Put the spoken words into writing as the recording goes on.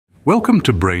Welcome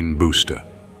to Brain Booster.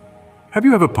 Have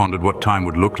you ever pondered what time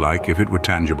would look like if it were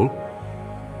tangible?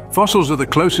 Fossils are the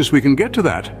closest we can get to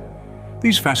that.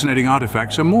 These fascinating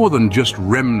artifacts are more than just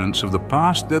remnants of the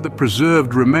past, they're the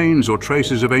preserved remains or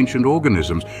traces of ancient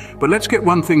organisms. But let's get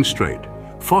one thing straight.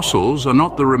 Fossils are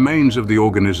not the remains of the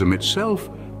organism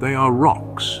itself, they are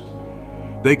rocks.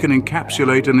 They can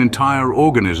encapsulate an entire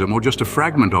organism or just a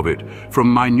fragment of it,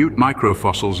 from minute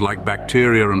microfossils like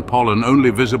bacteria and pollen only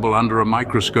visible under a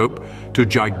microscope, to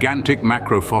gigantic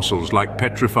macrofossils like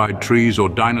petrified trees or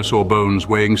dinosaur bones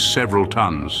weighing several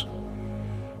tons.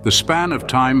 The span of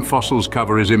time fossils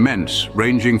cover is immense,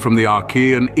 ranging from the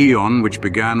Archean eon, which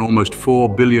began almost 4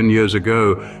 billion years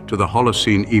ago, to the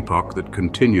Holocene epoch that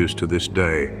continues to this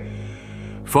day.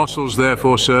 Fossils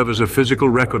therefore serve as a physical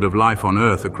record of life on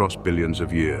Earth across billions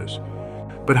of years.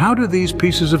 But how do these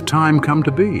pieces of time come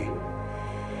to be?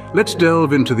 Let's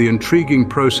delve into the intriguing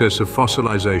process of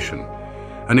fossilization,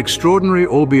 an extraordinary,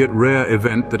 albeit rare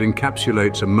event that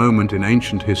encapsulates a moment in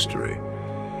ancient history.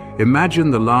 Imagine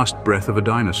the last breath of a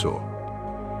dinosaur.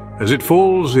 As it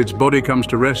falls, its body comes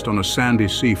to rest on a sandy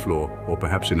seafloor, or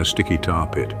perhaps in a sticky tar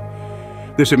pit.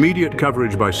 This immediate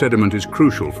coverage by sediment is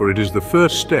crucial, for it is the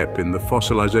first step in the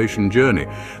fossilization journey.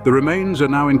 The remains are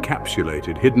now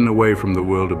encapsulated, hidden away from the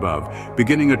world above,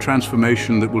 beginning a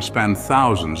transformation that will span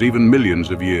thousands, even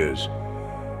millions of years.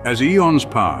 As eons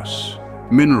pass,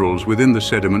 minerals within the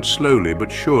sediment slowly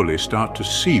but surely start to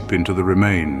seep into the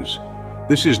remains.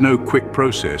 This is no quick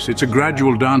process. It's a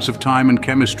gradual dance of time and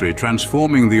chemistry,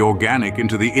 transforming the organic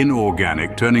into the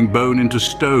inorganic, turning bone into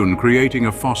stone, creating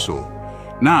a fossil.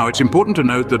 Now, it's important to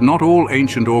note that not all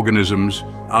ancient organisms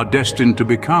are destined to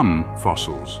become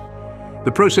fossils.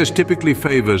 The process typically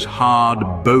favors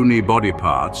hard, bony body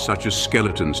parts such as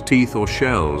skeletons, teeth, or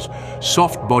shells.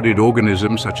 Soft-bodied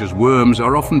organisms such as worms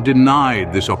are often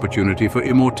denied this opportunity for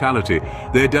immortality.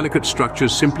 Their delicate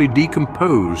structures simply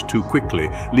decompose too quickly,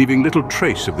 leaving little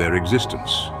trace of their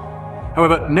existence.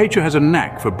 However, nature has a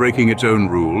knack for breaking its own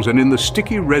rules, and in the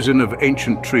sticky resin of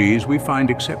ancient trees we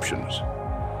find exceptions.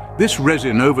 This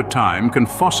resin over time can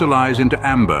fossilize into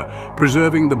amber,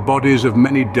 preserving the bodies of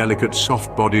many delicate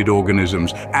soft-bodied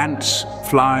organisms. Ants,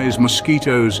 flies,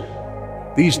 mosquitoes.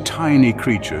 These tiny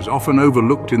creatures, often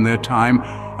overlooked in their time,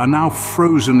 are now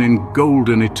frozen in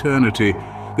golden eternity,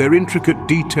 their intricate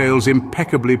details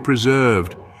impeccably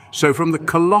preserved. So from the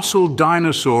colossal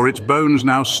dinosaur, its bones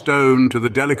now stone, to the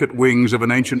delicate wings of an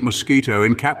ancient mosquito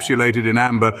encapsulated in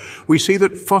amber, we see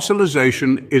that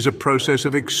fossilization is a process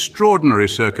of extraordinary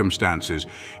circumstances.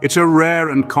 It's a rare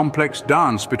and complex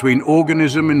dance between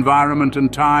organism, environment,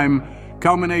 and time,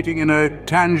 culminating in a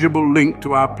tangible link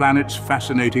to our planet's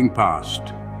fascinating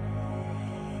past.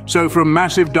 So from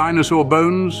massive dinosaur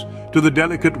bones to the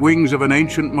delicate wings of an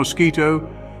ancient mosquito,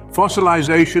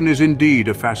 fossilization is indeed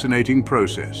a fascinating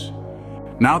process.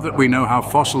 Now that we know how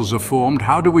fossils are formed,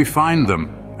 how do we find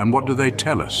them, and what do they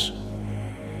tell us?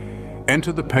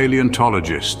 Enter the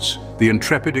paleontologists, the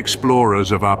intrepid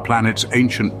explorers of our planet's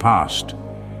ancient past.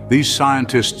 These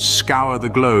scientists scour the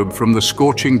globe from the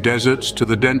scorching deserts to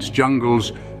the dense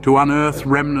jungles to unearth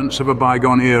remnants of a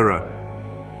bygone era.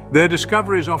 Their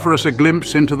discoveries offer us a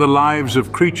glimpse into the lives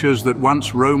of creatures that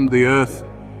once roamed the Earth,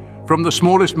 from the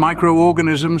smallest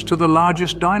microorganisms to the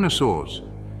largest dinosaurs.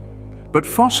 But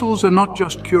fossils are not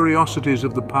just curiosities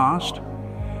of the past.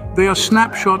 They are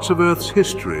snapshots of Earth's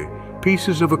history,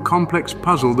 pieces of a complex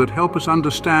puzzle that help us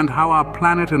understand how our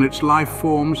planet and its life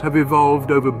forms have evolved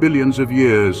over billions of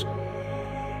years.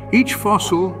 Each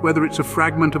fossil, whether it's a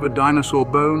fragment of a dinosaur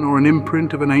bone or an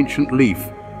imprint of an ancient leaf,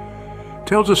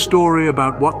 tells a story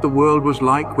about what the world was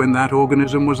like when that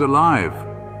organism was alive.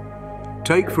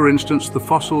 Take, for instance, the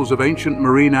fossils of ancient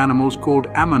marine animals called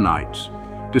ammonites,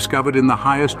 discovered in the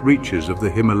highest reaches of the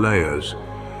Himalayas.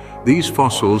 These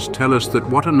fossils tell us that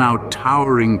what are now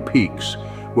towering peaks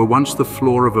were once the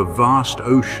floor of a vast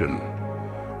ocean.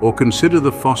 Or consider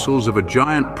the fossils of a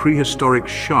giant prehistoric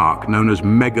shark known as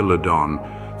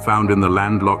megalodon, found in the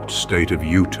landlocked state of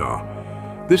Utah.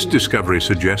 This discovery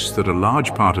suggests that a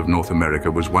large part of North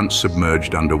America was once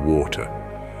submerged underwater.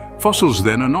 Fossils,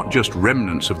 then, are not just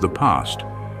remnants of the past,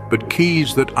 but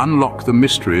keys that unlock the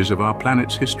mysteries of our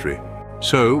planet's history.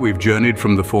 So, we've journeyed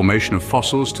from the formation of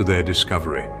fossils to their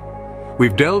discovery.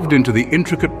 We've delved into the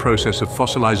intricate process of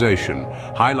fossilization,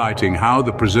 highlighting how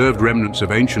the preserved remnants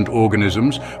of ancient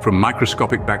organisms, from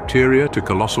microscopic bacteria to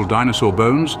colossal dinosaur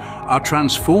bones, are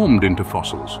transformed into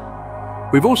fossils.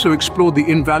 We've also explored the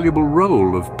invaluable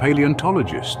role of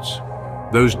paleontologists,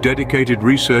 those dedicated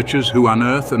researchers who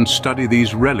unearth and study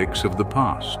these relics of the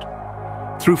past.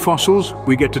 Through fossils,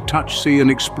 we get to touch, see,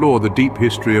 and explore the deep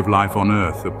history of life on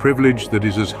Earth, a privilege that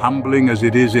is as humbling as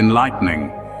it is enlightening.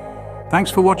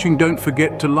 Thanks for watching. Don't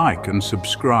forget to like and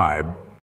subscribe.